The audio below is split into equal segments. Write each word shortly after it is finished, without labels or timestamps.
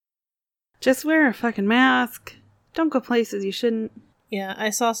Just wear a fucking mask. Don't go places you shouldn't. Yeah,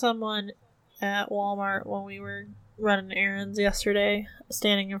 I saw someone at Walmart when we were running errands yesterday,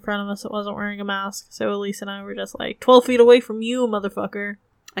 standing in front of us that wasn't wearing a mask. So Elise and I were just like, 12 feet away from you, motherfucker.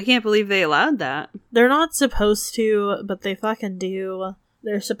 I can't believe they allowed that. They're not supposed to, but they fucking do.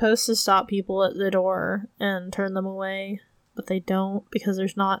 They're supposed to stop people at the door and turn them away, but they don't because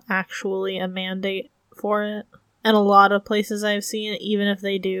there's not actually a mandate for it. And a lot of places I've seen, even if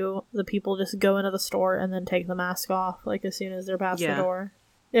they do, the people just go into the store and then take the mask off, like, as soon as they're past the door.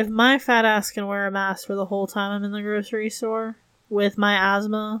 If my fat ass can wear a mask for the whole time I'm in the grocery store, with my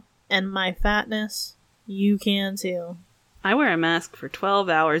asthma and my fatness, you can too. I wear a mask for 12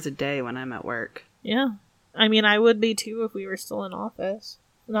 hours a day when I'm at work. Yeah. I mean, I would be too if we were still in office.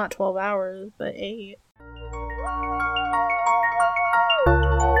 Not 12 hours, but 8.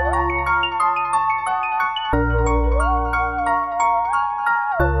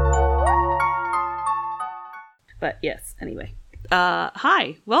 But yes, anyway.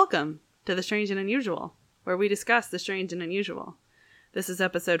 Hi, welcome to The Strange and Unusual, where we discuss the strange and unusual. This is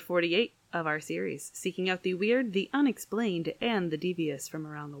episode 48 of our series, seeking out the weird, the unexplained, and the devious from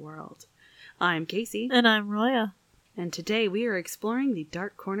around the world. I'm Casey. And I'm Roya. And today we are exploring the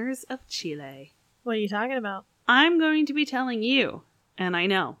dark corners of Chile. What are you talking about? I'm going to be telling you, and I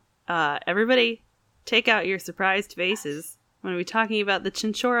know, everybody take out your surprised faces when we're talking about the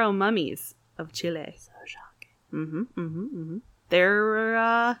Chinchorro mummies of Chile. So shocking. They're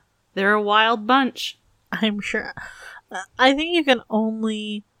a wild bunch. I'm sure. I think you can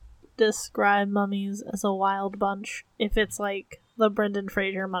only describe mummies as a wild bunch if it's like the Brendan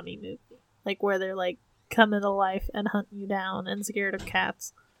Fraser mummy movie. Like where they're like coming to life and hunt you down and scared of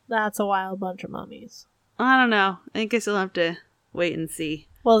cats. That's a wild bunch of mummies. I don't know. I guess you'll have to wait and see.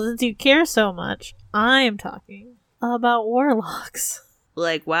 Well, since you care so much, I'm talking about warlocks.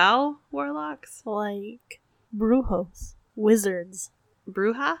 Like WoW warlocks? Like brujos. Wizards.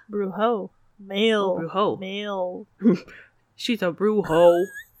 Bruja? Brujo. Male. Oh, brujo. Male. She's a brujo.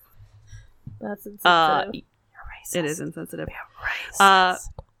 That's insensitive. You're racist. It is insensitive. You're racist.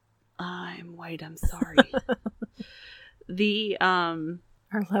 I'm white, I'm sorry. Our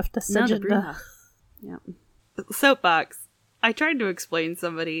leftist no, agenda. The bruja. Yeah. Soapbox. I tried to explain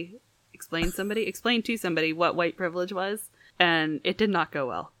to somebody what white privilege was, and it did not go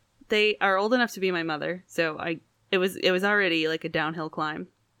well. They are old enough to be my mother, so it was already like a downhill climb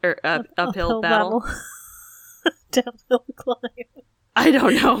or uphill battle. Downhill climb. I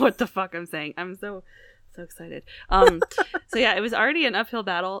don't know what the fuck I'm saying. I'm so excited. So yeah, it was already an uphill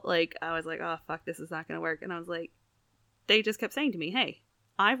battle. Like I was like, oh fuck, this is not gonna work. And I was like, they just kept saying to me, hey,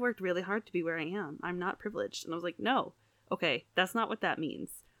 I've worked really hard to be where I am. I'm not privileged. And I was like, no, okay, that's not what that means.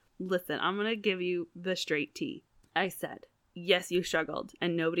 Listen, I'm gonna give you the straight tea. I said, yes, you struggled,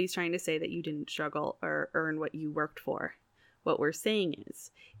 and nobody's trying to say that you didn't struggle or earn what you worked for. What we're saying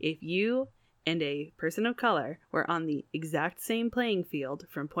is, if you and a person of color were on the exact same playing field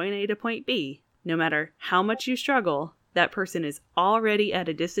from point A to point B, no matter how much you struggle, that person is already at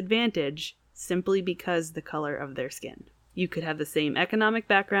a disadvantage simply because the color of their skin. You could have the same economic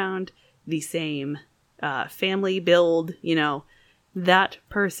background, the same family build, that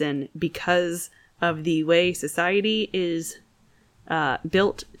person, because of the way society is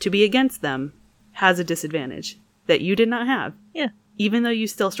built to be against them, has a disadvantage that you did not have. Yeah. Even though you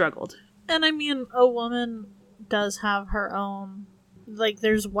still struggled. And I mean, a woman does have her own, like,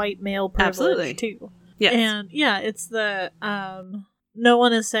 there's white male privilege. Absolutely. Too. Yes. And yeah, it's the, no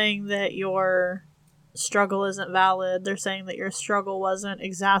one is saying that your struggle isn't valid. They're saying that your struggle wasn't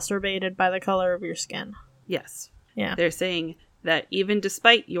exacerbated by the color of your skin. Yes. Yeah. They're saying that even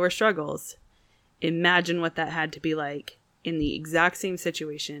despite your struggles, imagine what that had to be like in the exact same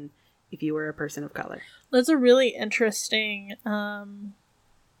situation if you were a person of color. That's a really interesting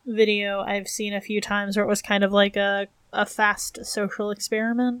video I've seen a few times where it was kind of like a fast social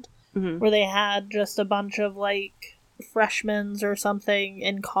experiment where they had just a bunch of like freshmen or something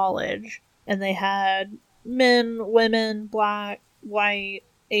in college, and they had men, women, black, white,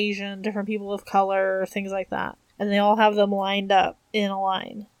 Asian, different people of color, things like that. And they all have them lined up in a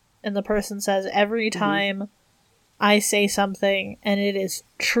line. And the person says, every time I say something and it is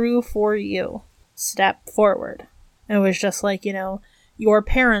true for you, step forward. And it was just like, your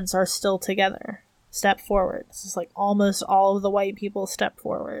parents are still together. Step forward. It's just like almost all of the white people step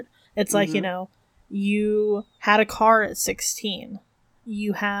forward. It's like, you had a car at 16.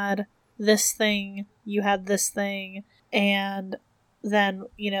 You had this thing. You had this thing. And then,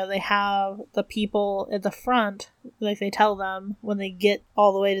 they have the people at the front, like they tell them when they get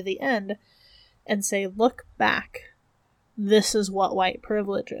all the way to the end and say, look back. This is what white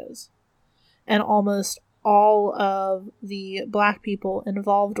privilege is. And almost all of the black people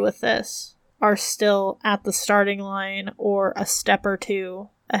involved with this are still at the starting line or a step or two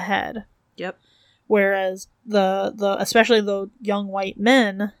ahead. Yep. Whereas the especially the young white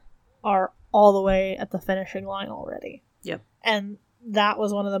men are all the way at the finishing line already. Yep. And that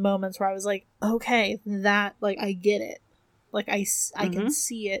was one of the moments where I was like, okay, that, like, I get it. Like, I can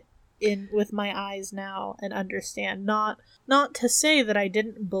see it with my eyes now and understand. Not to say that I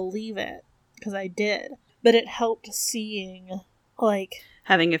didn't believe it, because I did, but it helped seeing, like...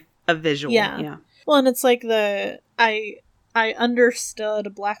 having a visual. Yeah. Well, and it's like I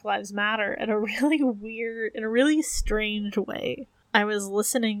understood Black Lives Matter in a really weird, in a really strange way. I was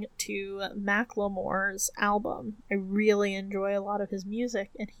listening to Macklemore's album. I really enjoy a lot of his music,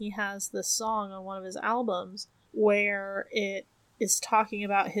 and he has this song on one of his albums where it is talking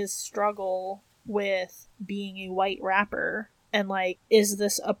about his struggle with being a white rapper, and like, is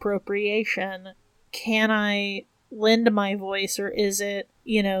this appropriation? Can I lend my voice, or is it,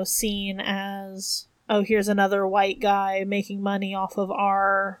 seen as, oh, here's another white guy making money off of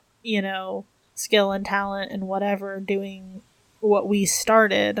our, skill and talent and whatever, doing what we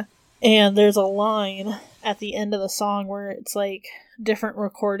started. And there's a line at the end of the song where it's like different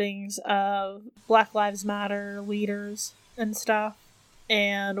recordings of Black Lives Matter leaders and stuff,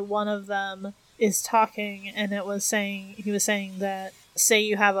 and one of them is talking, and he was saying that, say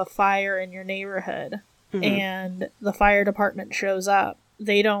you have a fire in your neighborhood, and the fire department shows up,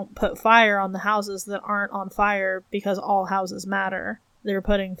 they don't put fire on the houses that aren't on fire because all houses matter. They're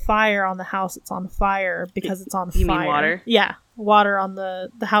putting fire on the house that's on fire because it's on fire. You mean water? Yeah. Water on the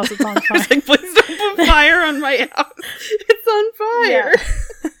house that's on fire. I was like, please don't put fire on my house. It's on fire.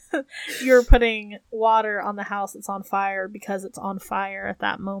 Yeah. You're putting water on the house that's on fire because it's on fire at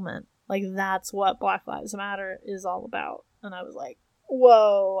that moment. Like, that's what Black Lives Matter is all about. And I was like,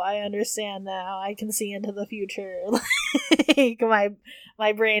 whoa, I understand now. I can see into the future. Like,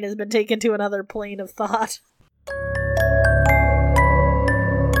 my brain has been taken to another plane of thought.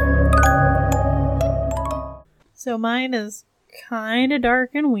 So mine is kind of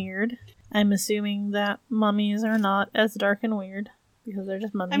dark and weird. I'm assuming that mummies are not as dark and weird, because they're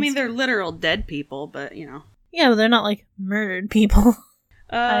just mummies. I mean, they're literal dead people, but, Yeah, but they're not, like, murdered people.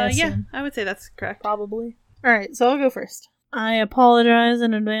 Yeah, I would say that's correct. Probably. Alright, so I'll go first. I apologize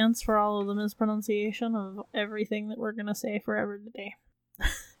in advance for all of the mispronunciation of everything that we're gonna say forever today.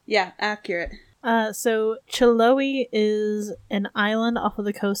 Yeah, accurate. So Chiloé is an island off of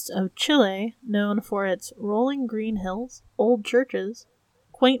the coast of Chile, known for its rolling green hills, old churches,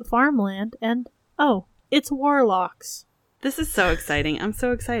 quaint farmland, and, its warlocks. This is so exciting. I'm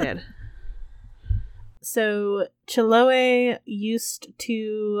so excited. So Chiloé used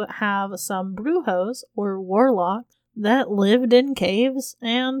to have some brujos, or warlocks, that lived in caves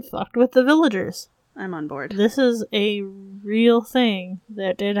and fucked with the villagers. I'm on board. This is a real thing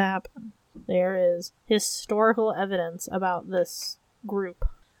that did happen. There is historical evidence about this group.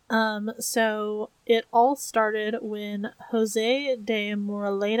 So it all started when José de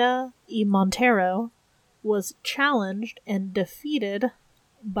Moraleda y Montero was challenged and defeated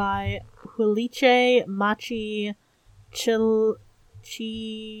by Huiliche Machi Chichipila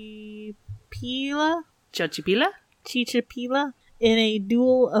in a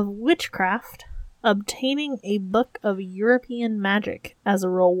duel of witchcraft, obtaining a book of European magic as a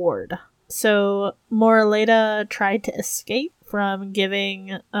reward. So Moraleda tried to escape from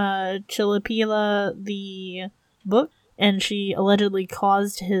giving Chilipila the book, and she allegedly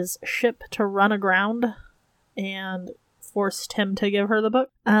caused his ship to run aground and forced him to give her the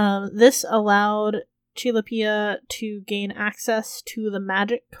book. This allowed Chilipilla to gain access to the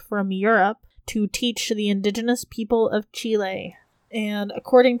magic from Europe to teach the indigenous people of Chile. And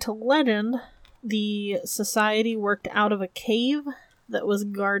according to legend, the society worked out of a cave that was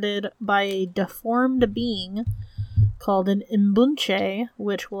guarded by a deformed being called an imbunche,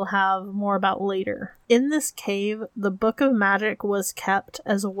 which we'll have more about later. In this cave, the Book of Magic was kept,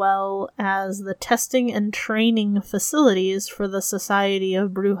 as well as the testing and training facilities for the Society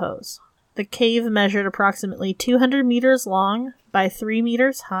of Brujos. The cave measured approximately 200 meters long by 3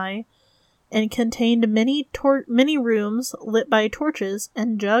 meters high, and contained many rooms lit by torches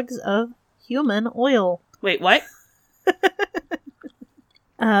and jugs of human oil. Wait, what?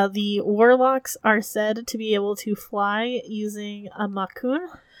 The warlocks are said to be able to fly using a makun,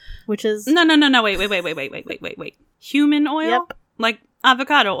 which is... No, wait. Human oil? Yep. Like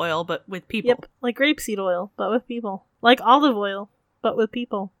avocado oil, but with people. Yep, like grapeseed oil, but with people. Like olive oil, but with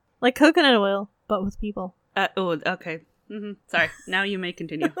people. Like coconut oil, but with people. Okay. Mm-hmm. Sorry, now you may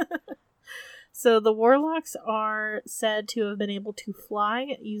continue. So the warlocks are said to have been able to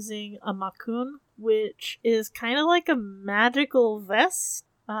fly using a makun, which is kind of like a magical vest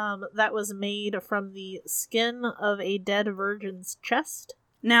that was made from the skin of a dead virgin's chest.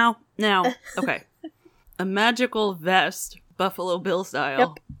 Now, okay. A magical vest, Buffalo Bill style.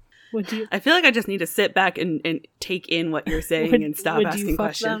 Yep. Would you? I feel like I just need to sit back and take in what you're saying and stop asking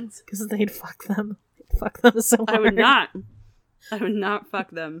questions. Because they'd fuck them. Fuck them so hard. I would not. I would not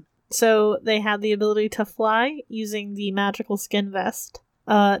fuck them. So they had the ability to fly using the magical skin vest,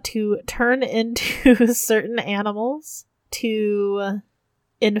 to turn into certain animals, to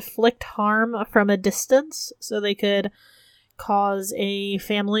inflict harm from a distance, so they could cause a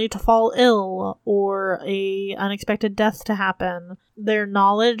family to fall ill or a unexpected death to happen. Their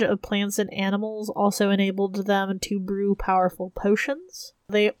knowledge of plants and animals also enabled them to brew powerful potions.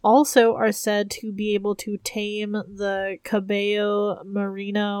 They also are said to be able to tame the Cabello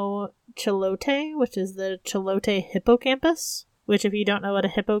Merino Chilote, which is the Chilote hippocampus, which if you don't know what a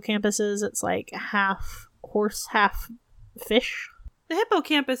hippocampus is, it's like half horse, half fish. The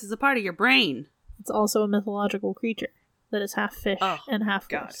hippocampus is a part of your brain. It's also a mythological creature that is half fish and half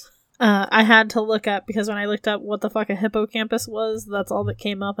horse. God. I had to look up, because when I looked up what the fuck a hippocampus was, that's all that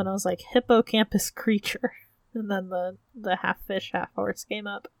came up, and I was like, hippocampus creature. And then the half fish, half horse came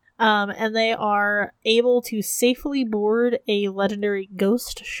up. And they are able to safely board a legendary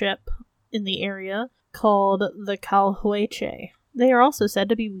ghost ship in the area called the Calhueche. They are also said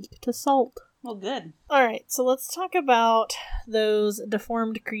to be weak to salt. Well, good. Alright, so let's talk about those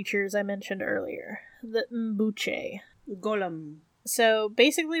deformed creatures I mentioned earlier. The Mbuche. Golem. So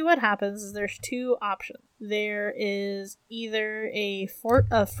basically what happens is there's two options. There is either a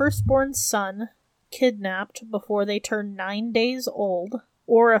firstborn son kidnapped before they turn 9 days old,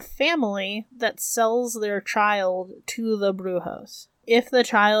 or a family that sells their child to the brujos. If the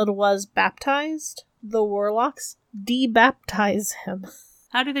child was baptized, the warlocks debaptize him.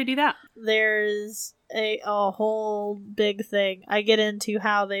 How do they do that? There's a whole big thing. I get into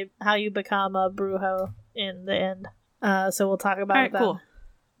how you become a brujo in the end. So we'll talk about that. Cool.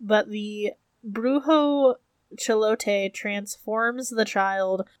 But the brujo Chilote transforms the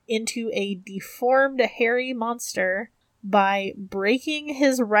child into a deformed hairy monster by breaking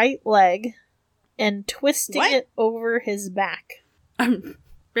his right leg and twisting it over his back. I'm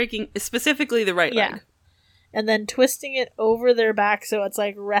breaking specifically the right leg. And then twisting it over their back so it's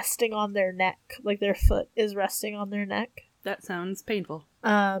like resting on their neck. Like their foot is resting on their neck. That sounds painful.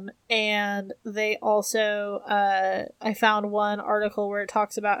 And they also, I found one article where it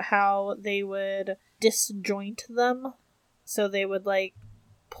talks about how they would disjoint them. So they would like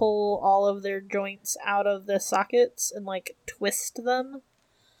pull all of their joints out of the sockets and like twist them.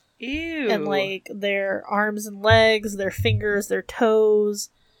 Ew. And like their arms and legs, their fingers, their toes,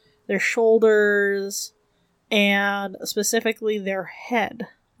 their shoulders, and specifically their head.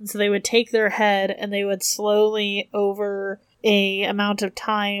 And so they would take their head and they would slowly, over a amount of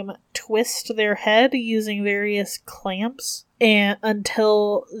time, twist their head using various clamps, and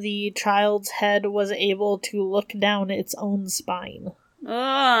until the child's head was able to look down its own spine.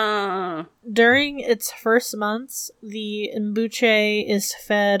 During its first months, the Mbuche is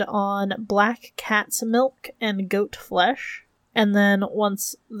fed on black cat's milk and goat flesh. And then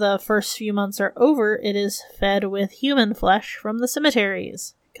once the first few months are over, it is fed with human flesh from the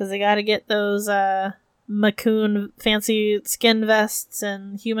cemeteries. Because they gotta get those Makun fancy skin vests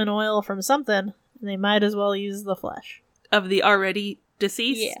and human oil from something. And they might as well use the flesh. Of the already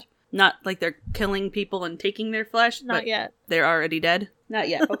deceased? Yeah. Not like they're killing people and taking their flesh? Not yet. They're already dead? Not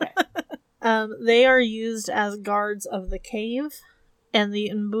yet, okay. They are used as guards of the cave. And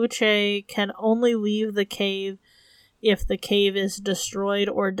the Mbuche can only leave the cave if the cave is destroyed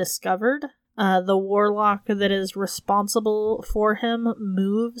or discovered. The warlock that is responsible for him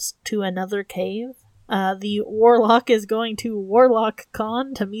moves to another cave. The warlock is going to Warlock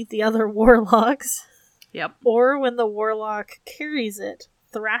Con to meet the other warlocks. Yep. Or when the warlock carries it,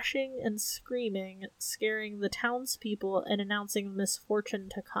 thrashing and screaming, scaring the townspeople and announcing misfortune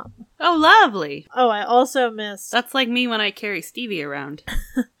to come. Oh, lovely! Oh, I also missed... That's like me when I carry Stevie around.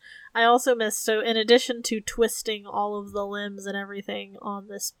 I also missed, so in addition to twisting all of the limbs and everything on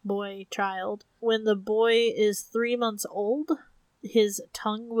this boy child, when the boy is 3 months old, his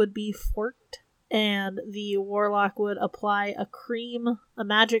tongue would be forked, and the warlock would apply a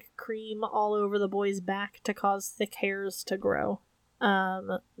magic cream all over the boy's back to cause thick hairs to grow.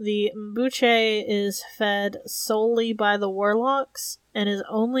 The Mbuche is fed solely by the warlocks, and is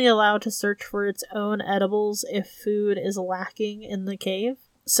only allowed to search for its own edibles if food is lacking in the cave.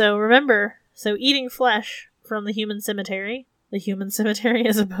 So remember, eating flesh from the human cemetery, The human cemetery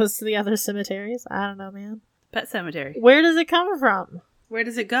as opposed to the other cemeteries. I don't know, man. Pet cemetery. Where does it come from? Where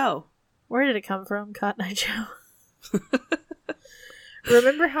does it go? Where did it come from, Cotton Eye Joe?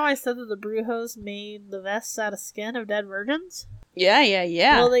 Remember how I said that the Brujos made the vests out of skin of dead virgins? Yeah.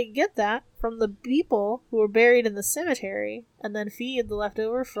 Well, they get that from the people who were buried in the cemetery and then feed the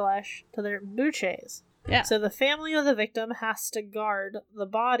leftover flesh to their buches. Yeah. So the family of the victim has to guard the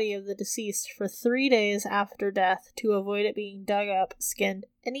body of the deceased for 3 days after death to avoid it being dug up, skinned,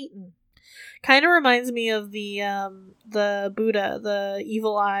 and eaten. Kind of reminds me of the Buddha, the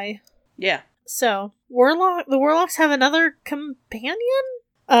evil eye. Yeah. So, the warlocks have another companion?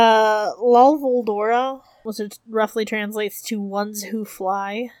 Lulvoldora, which roughly translates to ones who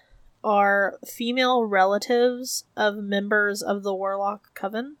fly, are female relatives of members of the warlock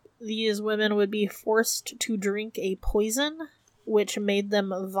coven. These women would be forced to drink a poison, which made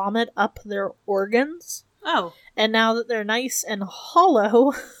them vomit up their organs. Oh. And now that they're nice and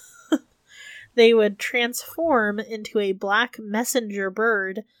hollow, they would transform into a black messenger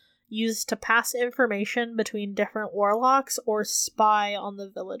bird used to pass information between different warlocks or spy on the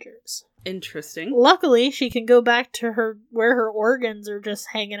villagers. Interesting. Luckily, she can go back to where her organs are just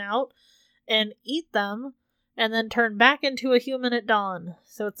hanging out and eat them, and then turn back into a human at dawn,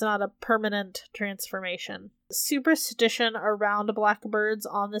 so it's not a permanent transformation. Superstition around blackbirds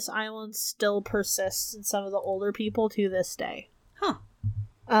on this island still persists in some of the older people to this day. Huh.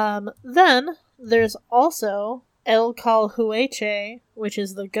 Then, there's also El Calhueche, which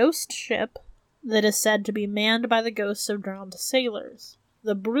is the ghost ship that is said to be manned by the ghosts of drowned sailors.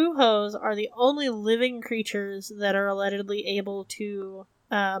 The Brujos are the only living creatures that are allegedly able to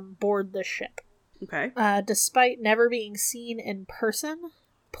board the ship. Okay. Despite never being seen in person,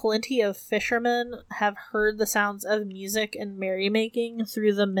 plenty of fishermen have heard the sounds of music and merrymaking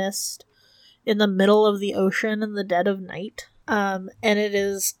through the mist in the middle of the ocean in the dead of night. And it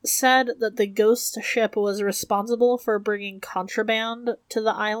is said that the ghost ship was responsible for bringing contraband to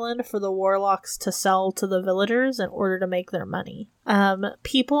the island for the warlocks to sell to the villagers in order to make their money.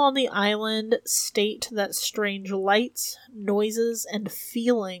 People on the island state that strange lights, noises, and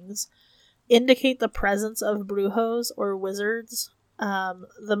feelings indicate the presence of brujos or wizards.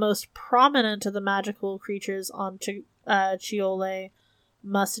 The most prominent of the magical creatures on Chile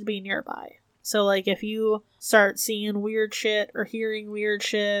must be nearby. So, like, if you start seeing weird shit or hearing weird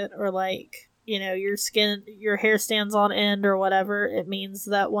shit or, like, you know, your hair stands on end or whatever, it means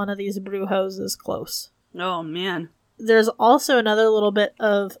that one of these brujos is close. Oh, man. There's also another little bit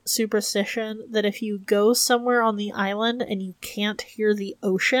of superstition that if you go somewhere on the island and you can't hear the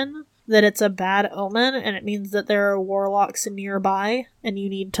ocean, that it's a bad omen, and it means that there are warlocks nearby, and you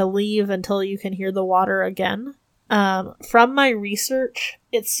need to leave until you can hear the water again. From my research,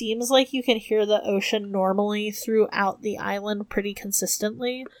 it seems like you can hear the ocean normally throughout the island pretty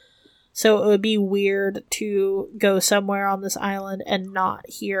consistently, so it would be weird to go somewhere on this island and not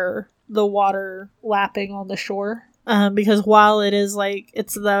hear the water lapping on the shore. Because while it is like,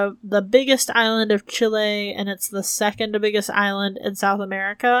 it's the biggest island of Chile, and it's the second biggest island in South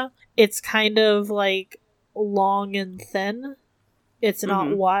America, it's kind of like long and thin. It's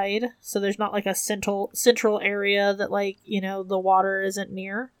not wide, so there's not like a central area that, like, you know, the water isn't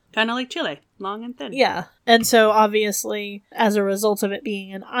near. Kind of like Chile, long and thin. Yeah, and so obviously, as a result of it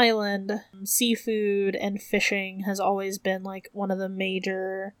being an island, seafood and fishing has always been like one of the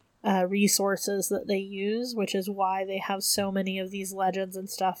major resources that they use, which is why they have so many of these legends and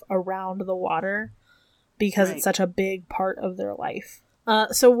stuff around the water, because it's such a big part of their life.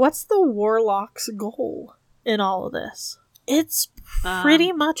 So what's the warlock's goal in all of this? It's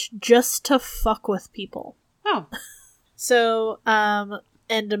pretty much just to fuck with people. Oh. So,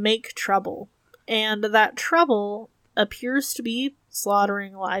 and to make trouble. And that trouble appears to be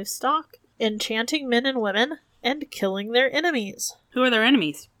slaughtering livestock, enchanting men and women, and killing their enemies. Who are their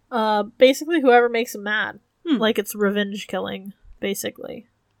enemies? Basically whoever makes them mad. Like, it's revenge killing, basically.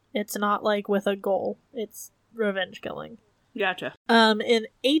 It's not like with a goal. It's revenge killing. Gotcha. In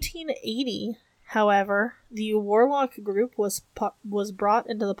 1880, however, the warlock group was brought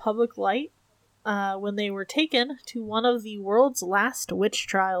into the public light when they were taken to one of the world's last witch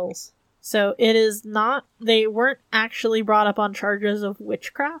trials. So it is not, they weren't actually brought up on charges of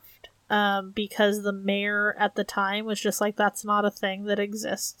witchcraft, because the mayor at the time was just like, that's not a thing that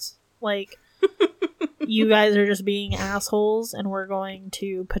exists. Like, you guys are just being assholes, and we're going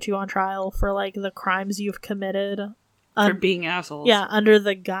to put you on trial for, like, the crimes you've committed. For being assholes. Yeah, under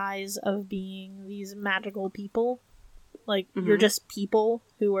the guise of being these magical people. Like, you're just people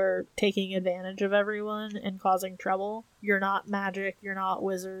who are taking advantage of everyone and causing trouble. You're not magic, you're not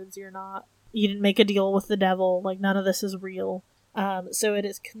wizards, you're not you didn't make a deal with the devil, like, none of this is real. So it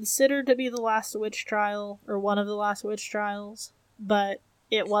is considered to be the last witch trial, or one of the last witch trials, but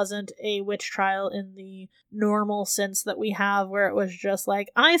it wasn't a witch trial in the normal sense that we have, where it was just like,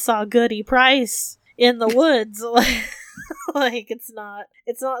 I saw Goody Price in the woods. Like, it's not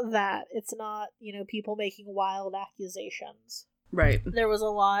that. It's not, people making wild accusations. Right. There was a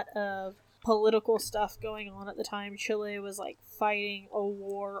lot of political stuff going on at the time. Chile was, like, fighting a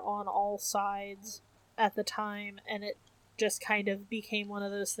war on all sides at the time, and it just kind of became one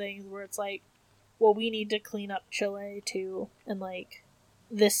of those things where it's like, well, we need to clean up Chile too, and like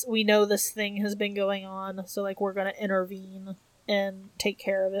we know this thing has been going on, so like we're gonna intervene and take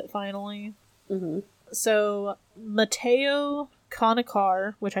care of it finally. Mm-hmm. So Mateo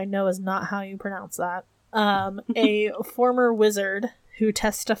Conacar, which I know is not how you pronounce that, a former wizard who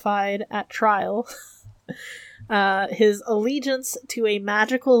testified at trial, his allegiance to a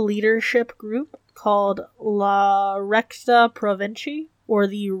magical leadership group called La Recta Provinci, or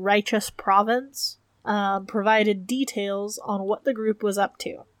the Righteous Province, provided details on what the group was up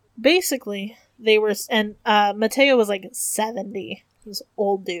to. Basically, they were, and Mateo was like 70, he was an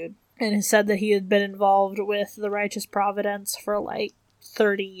old dude, and he said that he had been involved with the Righteous Providence for like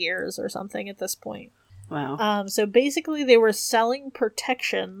 30 years or something at this point. Wow. So basically they were selling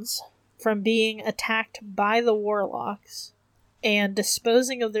protections from being attacked by the warlocks, and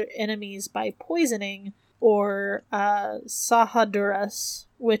disposing of their enemies by poisoning or sahaduras,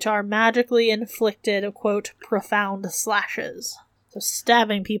 which are magically inflicted, quote, profound slashes. So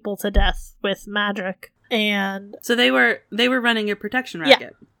stabbing people to death with magic. And so they were running a protection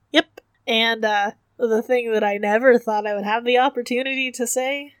racket. Yeah. Yep. And the thing that I never thought I would have the opportunity to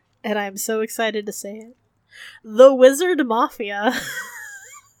say, and I'm so excited to say it, the Wizard Mafia.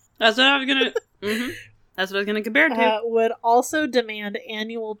 That's what I was gonna. Mm-hmm. That's what I was going to compare it to. Would also demand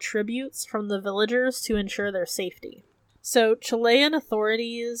annual tributes from the villagers to ensure their safety. So, Chilean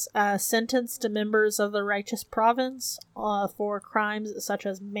authorities sentenced members of the Righteous Province for crimes such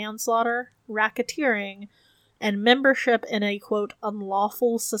as manslaughter, racketeering, and membership in a, quote,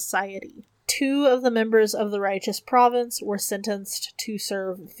 unlawful society. 2 of the members of the Righteous Province were sentenced to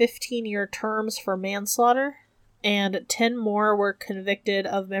serve 15-year terms for manslaughter, and 10 more were convicted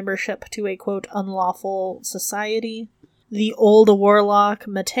of membership to a, quote, unlawful society. The old warlock,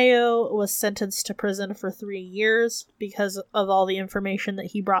 Mateo, was sentenced to prison for 3 years because of all the information that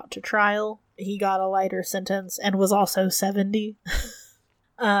he brought to trial. He got a lighter sentence and was also 70.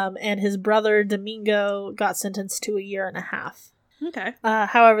 And his brother, Domingo, got sentenced to 1.5 years. Okay.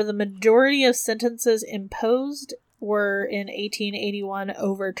 However, the majority of sentences imposed were in 1881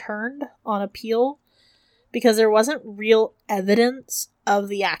 overturned on appeal, because there wasn't real evidence of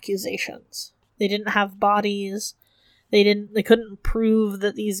the accusations. They didn't have bodies. They couldn't prove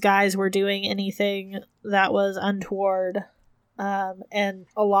that these guys were doing anything that was untoward. And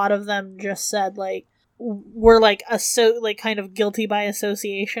a lot of them just said, like, were like kind of guilty by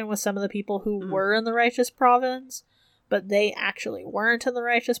association with some of the people who were in the Righteous Province, but they actually weren't in the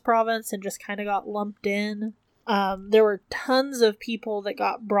Righteous Province and just kind of got lumped in. There were tons of people that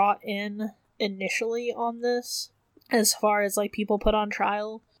got brought in initially on this, as far as like people put on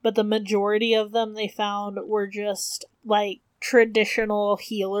trial, but the majority of them they found were just like traditional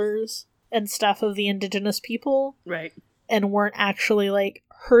healers and stuff of the indigenous people, right, and weren't actually like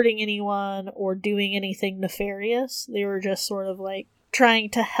hurting anyone or doing anything nefarious. They were just sort of like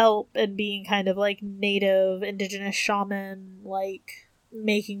trying to help and being kind of like native indigenous shaman, like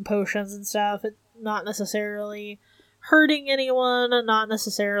making potions and stuff. Not necessarily hurting anyone, not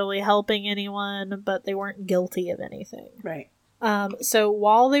necessarily helping anyone, but they weren't guilty of anything. Right. So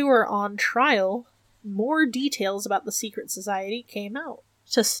while they were on trial, more details about the secret society came out.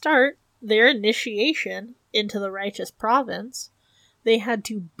 To start their initiation into the Righteous Province, they had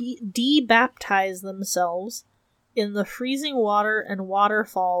to de-baptize themselves in the freezing water and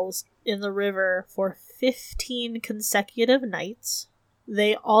waterfalls in the river for 15 consecutive nights.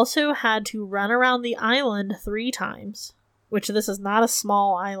 They also had to run around the island 3 times, which this is not a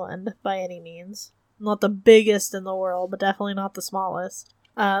small island by any means. Not the biggest in the world, but definitely not the smallest.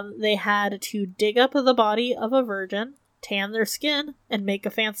 They had to dig up the body of a virgin, tan their skin, and make a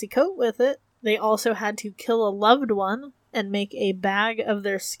fancy coat with it. They also had to kill a loved one and make a bag of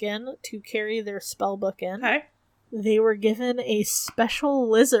their skin to carry their spellbook in. Okay. They were given a special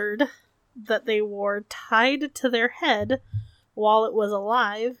lizard that they wore tied to their head while it was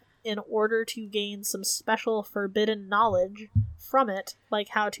alive in order to gain some special forbidden knowledge from it, like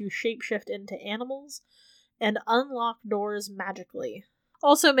how to shapeshift into animals and unlock doors magically.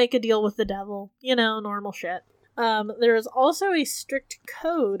 Also make a deal with the devil. Normal shit. There is also a strict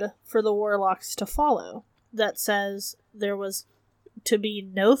code for the warlocks to follow that says there was to be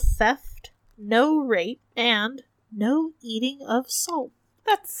no theft, no rape, and no eating of salt.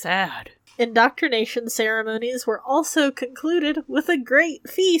 That's sad. Indoctrination ceremonies were also concluded with a great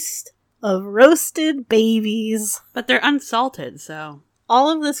feast of roasted babies. But they're unsalted, so... All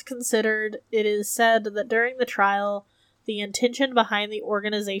of this considered, it is said that during the trial, the intention behind the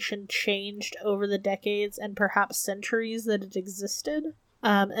organization changed over the decades and perhaps centuries that it existed.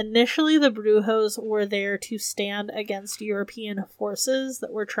 Initially, the Brujos were there to stand against European forces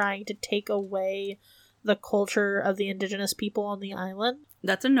that were trying to take away the culture of the indigenous people on the island.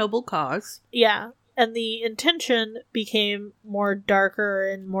 That's a noble cause. Yeah, and the intention became more darker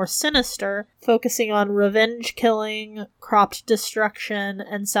and more sinister, focusing on revenge killing, cropped destruction,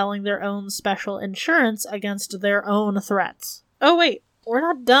 and selling their own special insurance against their own threats. Oh wait, we're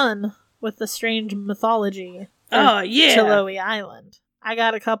not done with the strange mythology of Chiloe Island. I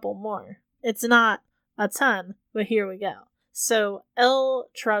got a couple more. It's not a ton, but here we go. So, El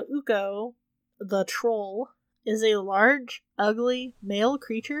Trauco, the troll, is a large, ugly male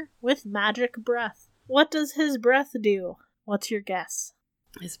creature with magic breath. What does his breath do? What's your guess?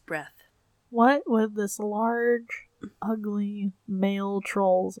 His breath. What would this large, ugly male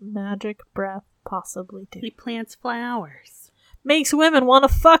troll's magic breath possibly do? He plants flowers. Makes women want to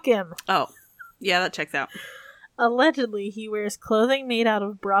fuck him! Oh, yeah, that checks out. Allegedly, he wears clothing made out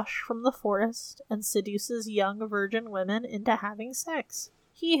of brush from the forest and seduces young virgin women into having sex.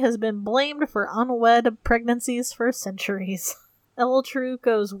 He has been blamed for unwed pregnancies for centuries. El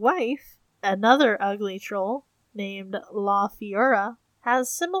Truco's wife, another ugly troll named La Fiora,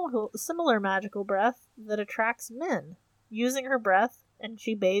 has similar magical breath that attracts men. Using her breath, and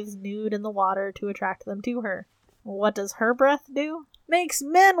she bathes nude in the water to attract them to her. What does her breath do? Makes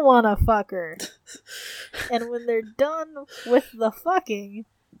men wanna fuck her. And when they're done with the fucking,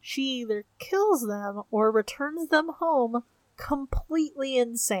 she either kills them or returns them home completely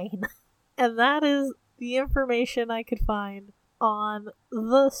insane. And that is the information I could find on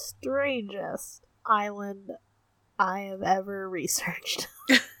the strangest island I have ever researched.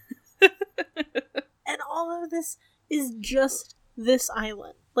 And all of this is just this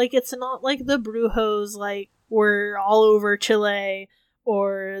island. Like, it's not like the Brujos, like, were all over Chile,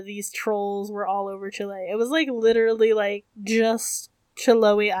 or these trolls were all over Chile. It was, like, literally, like, just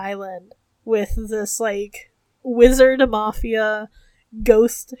Chiloe Island with this, like, wizard mafia,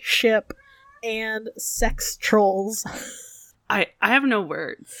 ghost ship, and sex trolls. I have no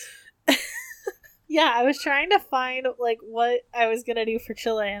words. Yeah, I was trying to find, like, what I was gonna do for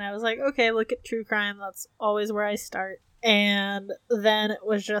Chile, and I was like, okay, look at true crime, that's always where I start. And then it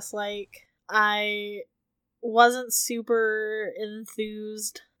was just like, I wasn't super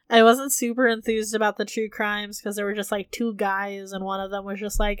enthused. I wasn't super enthused about the true crimes because there were just like two guys, and one of them was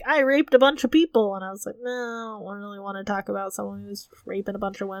just like, I raped a bunch of people, and I was like, no, I don't really want to talk about someone who's raping a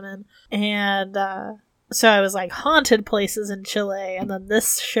bunch of women. And so I was like, haunted places in Chile, and then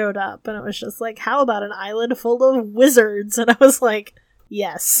this showed up, and it was just like, how about an island full of wizards? And I was like,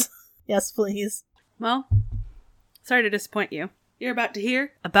 yes, please. Well, sorry to disappoint you. You're about to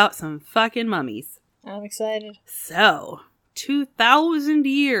hear about some fucking mummies. I'm excited. So, 2,000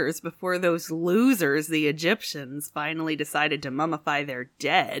 years before those losers, the Egyptians, finally decided to mummify their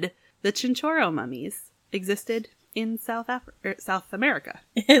dead, the Chinchorro mummies existed in South America.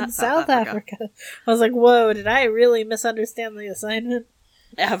 In South Africa. I was like, whoa, did I really misunderstand the assignment?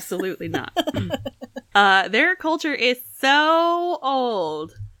 Absolutely not. Their culture is so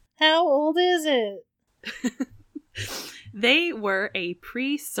old. How old is it? They were a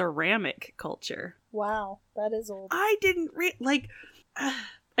pre-ceramic culture. Wow, that is old. I didn't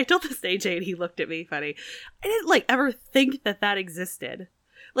I told this to AJ and he looked at me funny. I didn't ever think that existed.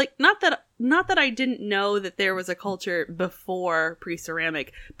 Like, not that I didn't know that there was a culture before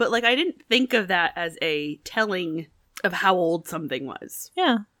pre-ceramic, but I didn't think of that as a telling of how old something was.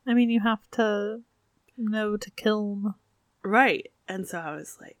 Yeah, I mean, you have to know to kiln. Right. And so I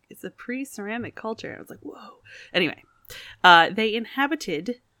was like, it's a pre-ceramic culture. I was like, whoa. Anyway, they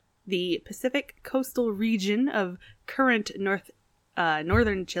inhabited the Pacific coastal region of current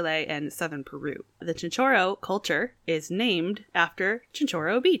northern Chile and southern Peru. The Chinchorro culture is named after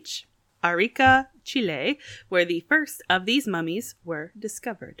Chinchorro Beach, Arica, Chile, where the first of these mummies were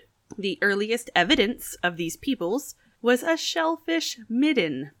discovered. The earliest evidence of these peoples was a shellfish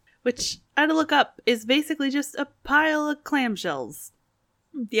midden, which I had to look up is basically just a pile of clamshells.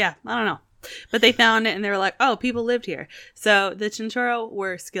 Yeah, I don't know. But they found it and they were like, oh, people lived here. So the Chinchorro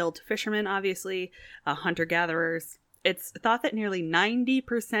were skilled fishermen, obviously, hunter-gatherers. It's thought that nearly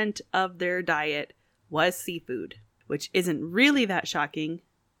 90% of their diet was seafood, which isn't really that shocking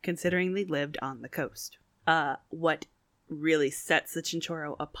considering they lived on the coast. What really sets the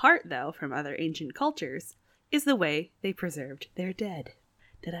Chinchorro apart, though, from other ancient cultures is the way they preserved their dead.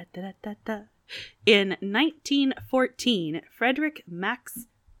 Da-da-da-da-da-da. In 1914, Friedrich Max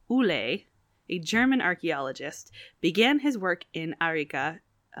Uhle, a German archaeologist, began his work in Arica,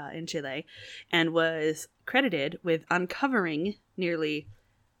 in Chile, and was credited with uncovering nearly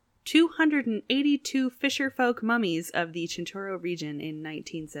 282 fisherfolk mummies of the Chinchorro region in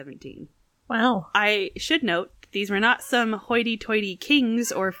 1917. Wow. I should note, these were not some hoity-toity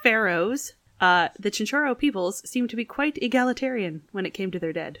kings or pharaohs. The Chinchorro peoples seemed to be quite egalitarian when it came to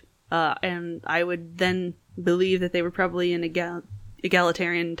their dead. And I would then believe that they were probably an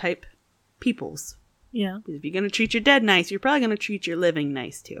egalitarian type peoples. Yeah. Because if you're going to treat your dead nice, you're probably going to treat your living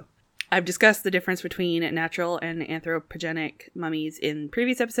nice too. I've discussed the difference between natural and anthropogenic mummies in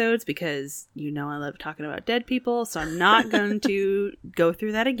previous episodes because you know I love talking about dead people, so I'm not going to go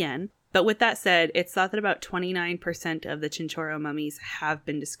through that again. But with that said, it's thought that about 29% of the Chinchorro mummies have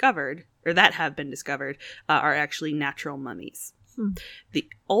been discovered, are actually natural mummies. The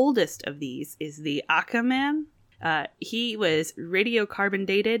oldest of these is the Aka man. He was radiocarbon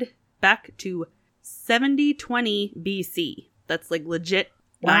dated back to 7020 BC. That's like legit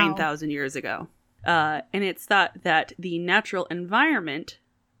 9,000 years ago. And it's thought that the natural environment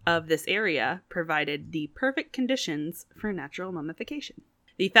of this area provided the perfect conditions for natural mummification.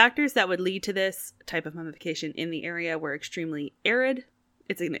 The factors that would lead to this type of mummification in the area were extremely arid.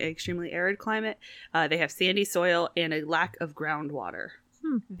 It's an extremely arid climate. They have sandy soil and a lack of groundwater.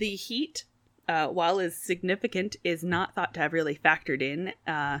 The heat, while is significant, is not thought to have really factored in.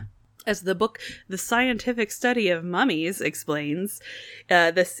 As the book The Scientific Study of Mummies explains,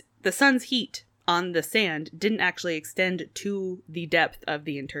 the sun's heat on the sand didn't actually extend to the depth of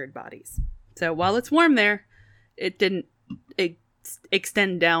the interred bodies. So while it's warm there, it didn't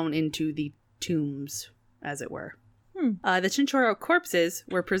extend down into the tombs, as it were. The Chinchorro corpses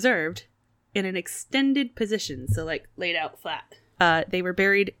were preserved in an extended position, so like laid out flat. They were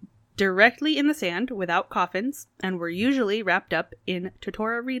buried directly in the sand without coffins and were usually wrapped up in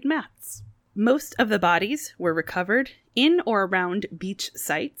totora reed mats. Most of the bodies were recovered in or around beach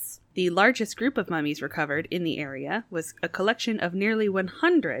sites. The largest group of mummies recovered in the area was a collection of nearly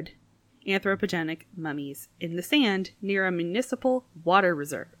 100 anthropogenic mummies in the sand near a municipal water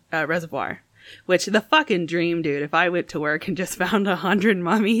reservoir. Which, the fucking dream, dude. If I went to work and just found 100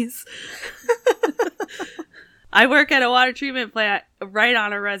 mummies. I work at a water treatment plant right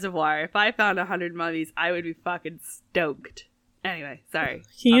on a reservoir. If I found 100 mummies, I would be fucking stoked. Anyway, sorry.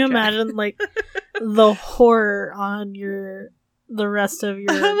 Can you imagine, like, the horror on the rest of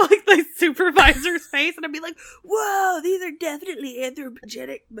your... like, the supervisor's face, and I'd be like, whoa, these are definitely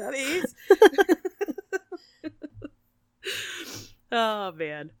anthropogenic mummies. Oh,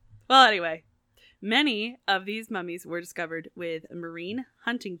 man. Well, anyway. Many of these mummies were discovered with marine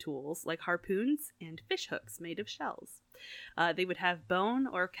hunting tools like harpoons and fish hooks made of shells. They would have bone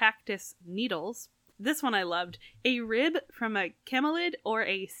or cactus needles. This one I loved. A rib from a camelid or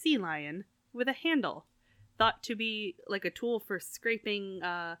a sea lion with a handle, thought to be like a tool for scraping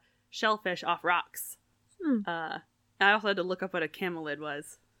shellfish off rocks. I also had to look up what a camelid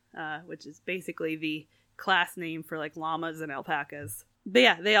was, which is basically the class name for like llamas and alpacas. But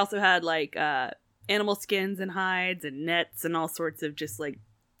yeah, they also had like animal skins and hides and nets and all sorts of just like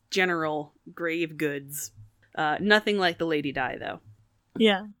general grave goods. Nothing like the Lady Di, though.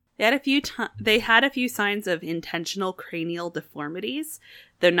 Yeah. They had a few signs of intentional cranial deformities.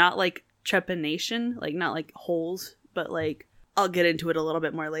 They're not like trepanation, like not like holes, but like I'll get into it a little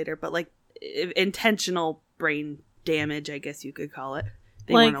bit more later, but like intentional brain damage, I guess you could call it.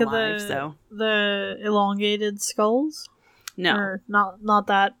 They like weren't alive, so the elongated skulls? No. Or not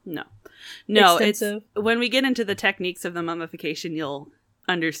that No, extensive. It's when we get into the techniques of the mummification, you'll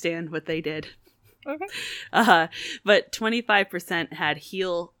understand what they did. Okay. But 25% had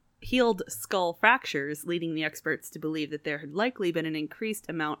healed skull fractures, leading the experts to believe that there had likely been an increased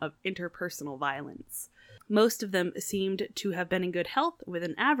amount of interpersonal violence. Most of them seemed to have been in good health, with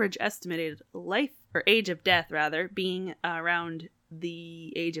an average estimated age of death, being around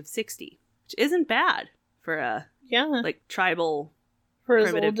the age of 60, which isn't bad for a like tribal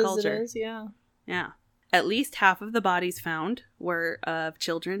primitive culture. As it is, yeah. Yeah. At least half of the bodies found were of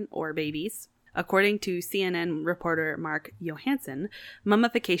children or babies. According to CNN reporter Mark Johansson,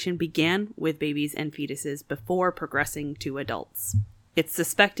 mummification began with babies and fetuses before progressing to adults. It's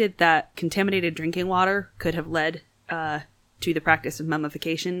suspected that contaminated drinking water could have led to the practice of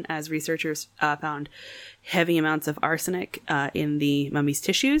mummification, as researchers found heavy amounts of arsenic in the mummy's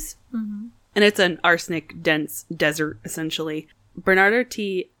tissues. And it's an arsenic-dense desert, essentially. Bernardo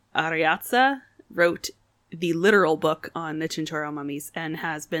T. Arriaza wrote the literal book on the Chinchorro mummies and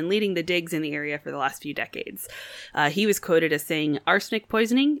has been leading the digs in the area for the last few decades. He was quoted as saying, "Arsenic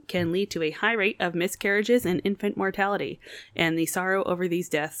poisoning can lead to a high rate of miscarriages and infant mortality, and the sorrow over these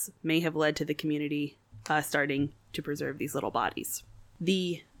deaths may have led to the community starting to preserve these little bodies."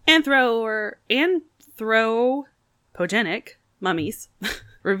 The anthropogenic mummies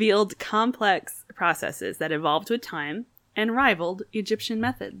revealed complex processes that evolved with time and rivaled Egyptian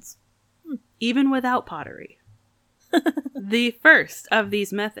methods, even without pottery. The first of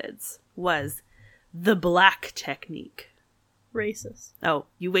these methods was the black technique. Racist. Oh,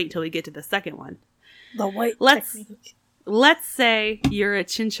 you wait till we get to the second one. The white technique. Let's say you're a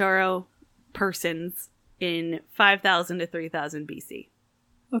Chinchorro persons in 5000 to 3000 BC.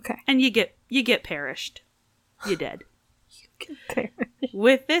 Okay. And you get perished. You're dead. You get perished.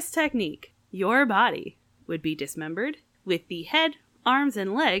 With this technique, your body would be dismembered, with the head, arms,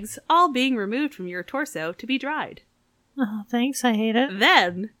 and legs all being removed from your torso to be dried. Oh, thanks, I hate it.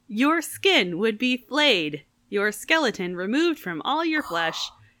 Then, your skin would be flayed, your skeleton removed from all your flesh,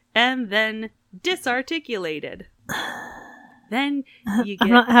 and then disarticulated. Then you get...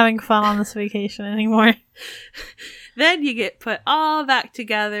 I'm not having fun on this vacation anymore. Then you get put all back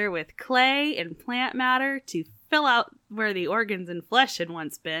together with clay and plant matter to fill out where the organs and flesh had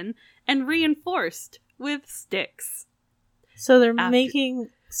once been, and reinforced with sticks. So they're making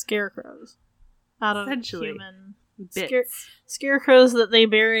scarecrows out of human bits. Scarecrows that they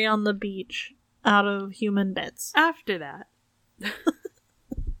bury on the beach out of human bits. After that,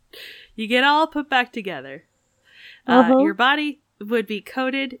 you get all put back together. Your body would be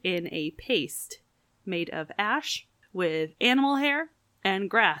coated in a paste made of ash with animal hair and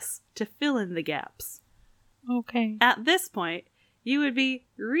grass to fill in the gaps. Okay. At this point, you would be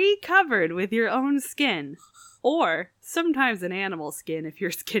recovered with your own skin, or sometimes an animal skin if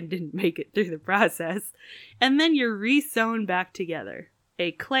your skin didn't make it through the process, and then you're re-sewn back together.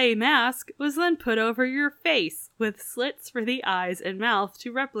 A clay mask was then put over your face with slits for the eyes and mouth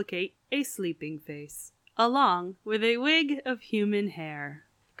to replicate a sleeping face, along with a wig of human hair.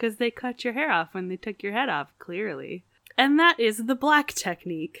 Because they cut your hair off when they took your head off, clearly. And that is the black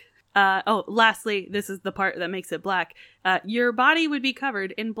technique. Lastly, this is the part that makes it black. Your body would be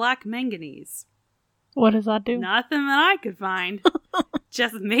covered in black manganese. What does that do? Nothing that I could find.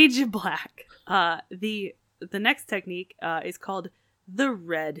 Just made you black. The next technique is called the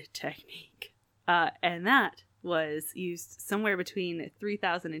red technique. And that was used somewhere between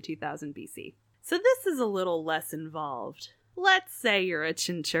 3000 and 2000 BC. So this is a little less involved. Let's say you're a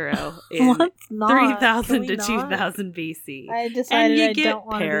Chinchorro in 3000 to 2000 BC. I decided and I don't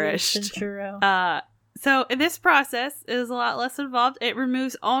want to be a Chinchorro. So this process is a lot less involved. It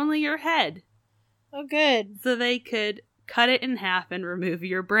removes only your head. Oh, good. So they could cut it in half and remove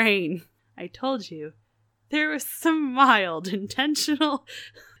your brain. I told you. There was some mild, intentional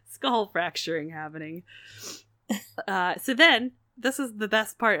skull fracturing happening. So then, this is the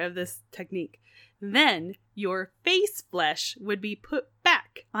best part of this technique. Then, your face flesh would be put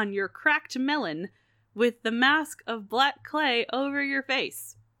back on your cracked melon with the mask of black clay over your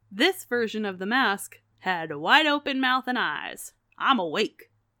face. This version of the mask had a wide open mouth and eyes. I'm awake.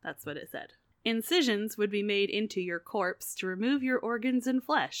 That's what it said. Incisions would be made into your corpse to remove your organs and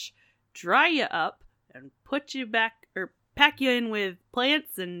flesh, dry you up, and put you back, or pack you in with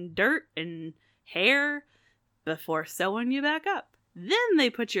plants and dirt and hair before sewing you back up. Then they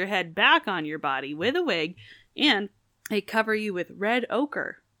put your head back on your body with a wig, and they cover you with red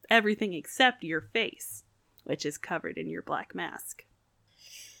ochre, everything except your face, which is covered in your black mask.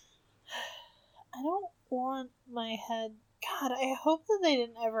 I don't want my head... God, I hope that they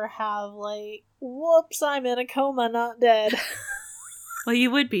didn't ever have, like, whoops, I'm in a coma, not dead. Well,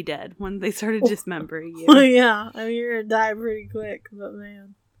 you would be dead when they started dismembering you. Well, yeah, I mean, you're gonna die pretty quick, but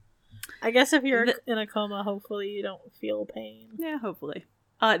man. I guess if you're in a coma, hopefully you don't feel pain. Yeah, hopefully.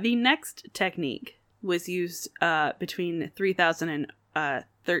 The next technique was used between 3000 and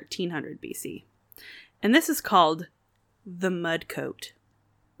 1300 BC. And this is called the mud coat.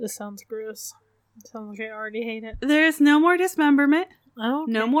 This sounds gross. It sounds like I already hate it. There's no more dismemberment. Oh,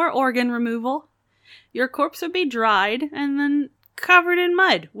 okay. No more organ removal. Your corpse would be dried and then covered in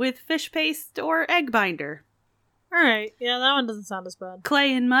mud with fish paste or egg binder. Alright, yeah, that one doesn't sound as bad.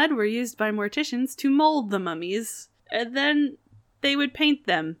 Clay and mud were used by morticians to mold the mummies, and then they would paint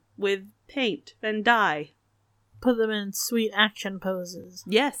them with paint and dye. Put them in sweet action poses.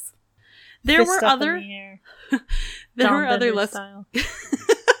 Yes. There were other... there were other less...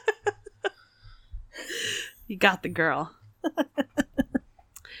 You got the girl.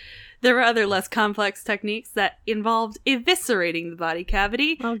 There were other less complex techniques that involved eviscerating the body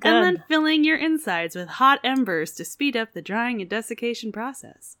cavity and then filling your insides with hot embers to speed up the drying and desiccation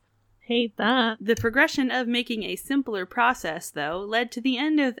process. Hate that. The progression of making a simpler process, though, led to the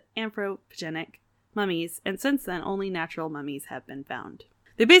end of anthropogenic mummies, and since then only natural mummies have been found.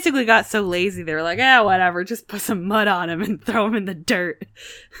 They basically got so lazy, they were like, whatever, just put some mud on them and throw them in the dirt.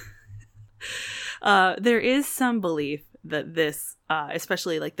 There is some belief that this,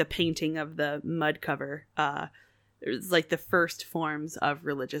 especially like the painting of the mud cover, is like the first forms of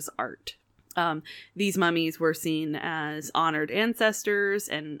religious art. These mummies were seen as honored ancestors,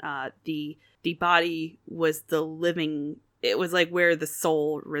 and the body was the living, it was like where the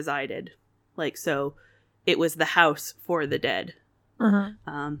soul resided. Like, so it was the house for the dead.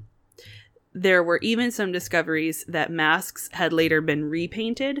 There were even some discoveries that masks had later been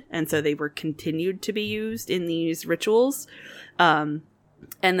repainted, and so they were continued to be used in these rituals, and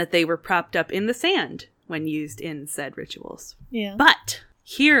that they were propped up in the sand when used in said rituals. Yeah. But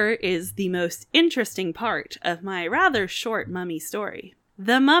here is the most interesting part of my rather short mummy story.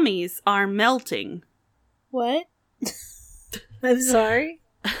 The mummies are melting. What? I'm sorry?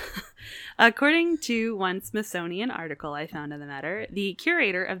 According to one Smithsonian article I found on the matter, the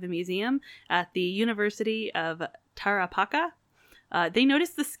curator of the museum at the University of Tarapacá, they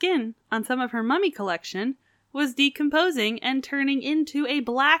noticed the skin on some of her mummy collection was decomposing and turning into a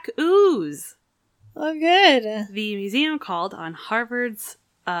black ooze. Oh, good. The museum called on Harvard's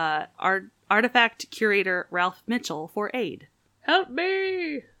artifact curator Ralph Mitchell for aid. Help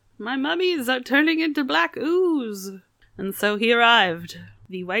me! My mummies are turning into black ooze. And so he arrived,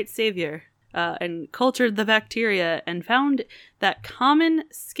 the white savior, and cultured the bacteria and found that common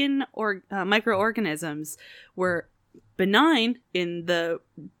skin microorganisms were benign in the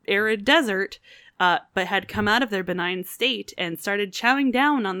arid desert, but had come out of their benign state and started chowing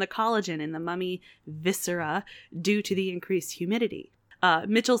down on the collagen in the mummy viscera due to the increased humidity.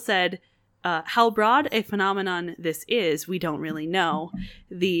 Mitchell said, how broad a phenomenon this is, we don't really know.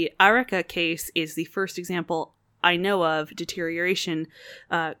 The Arica case is the first example I know of deterioration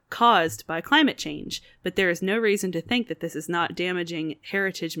caused by climate change, but there is no reason to think that this is not damaging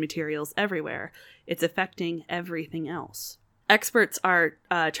heritage materials everywhere. It's affecting everything else. Experts are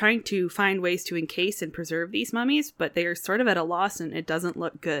trying to find ways to encase and preserve these mummies, but they are sort of at a loss and it doesn't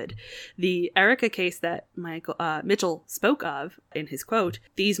look good. The Arica case that Mitchell spoke of in his quote,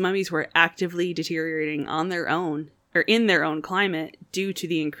 these mummies were actively deteriorating on their own, or in their own climate, due to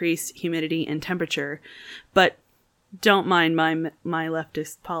the increased humidity and temperature. But don't mind my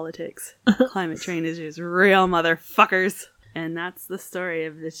leftist politics. Climate change is just real, motherfuckers. And that's the story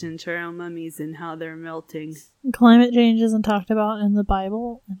of the Chinchorro mummies and how they're melting. Climate change isn't talked about in the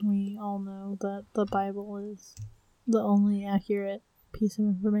Bible, and we all know that the Bible is the only accurate piece of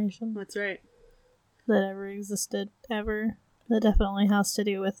information. That's right. That ever existed, ever. That definitely has to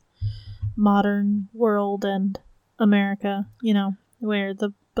do with modern world and America, you know, where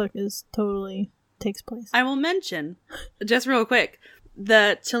the book is totally takes place. I will mention, just real quick,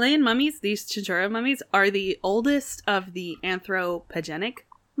 the Chilean mummies, these Chinchorro mummies, are the oldest of the anthropogenic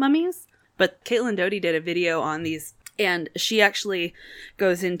mummies. But Caitlin Doty did a video on these, and she actually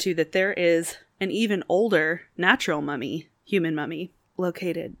goes into that there is an even older natural mummy, human mummy,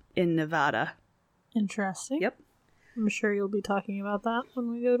 located in Nevada. Interesting. Yep. I'm sure you'll be talking about that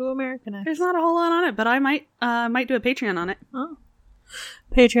when we go to America next. There's not a whole lot on it, but I might do a Patreon on it. Oh.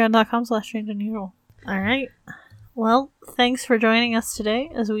 Patreon.com/StrangeUnusual. Alright. Well, thanks for joining us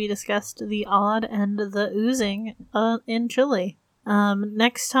today as we discussed the odd and the oozing in Chile.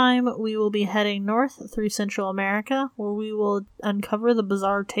 Next time we will be heading north through Central America, where we will uncover the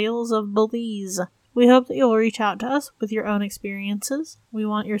bizarre tales of Belize. We hope that you'll reach out to us with your own experiences. We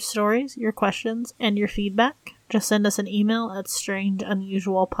want your stories, your questions, and your feedback. Just send us an email at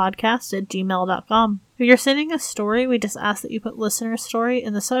strangeunusualpodcast@gmail.com. If you're sending a story, we just ask that you put listener story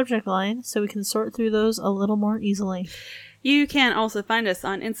in the subject line so we can sort through those a little more easily. You can also find us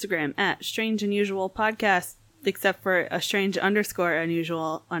on Instagram at strangeunusualpodcast, except for a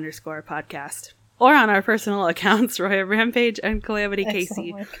strange_unusual_podcast. Or on our personal accounts, Roya Rampage and Calamity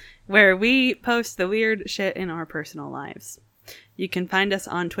Casey, where we post the weird shit in our personal lives. You can find us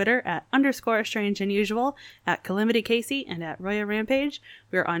on Twitter at _strangeunusual, at Calamity Casey, and at Roya Rampage.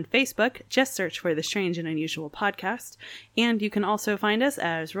 We're on Facebook. Just search for the Strange and Unusual Podcast. And you can also find us,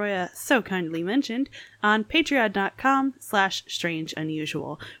 as Roya so kindly mentioned, on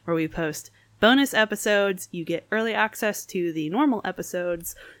patreon.com/strangeunusual, where we post bonus episodes. You get early access to the normal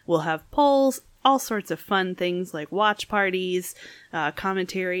episodes. We'll have polls, all sorts of fun things like watch parties,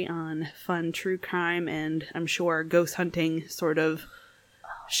 commentary on fun true crime, and I'm sure ghost hunting sort of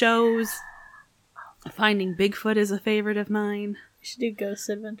shows. Finding Bigfoot is a favorite of mine. We should do ghost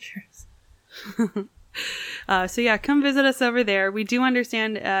adventures. So yeah, come visit us over there. We do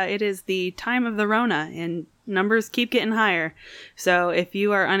understand it is the time of the Rona and numbers keep getting higher. So if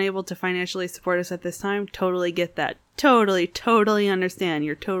you are unable to financially support us at this time, totally get that. Totally understand.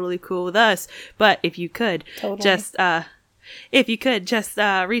 You're totally cool with us. But if you could just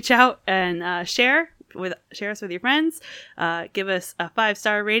reach out and share us with your friends, give us a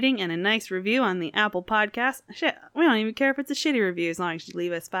 5-star rating and a nice review on the Apple Podcast. Shit, we don't even care if it's a shitty review as long as you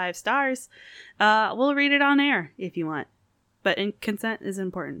leave us 5 stars. We'll read it on air if you want, but consent is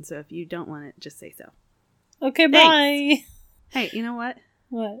important, so if you don't want it, just say so. Okay, Thanks. bye. Hey, you know what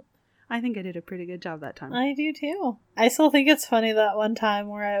What? I think I did a pretty good job that time. I do too. I still think it's funny that one time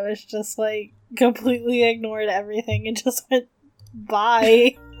where I was just like completely ignored everything and just went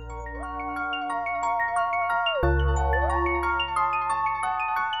bye.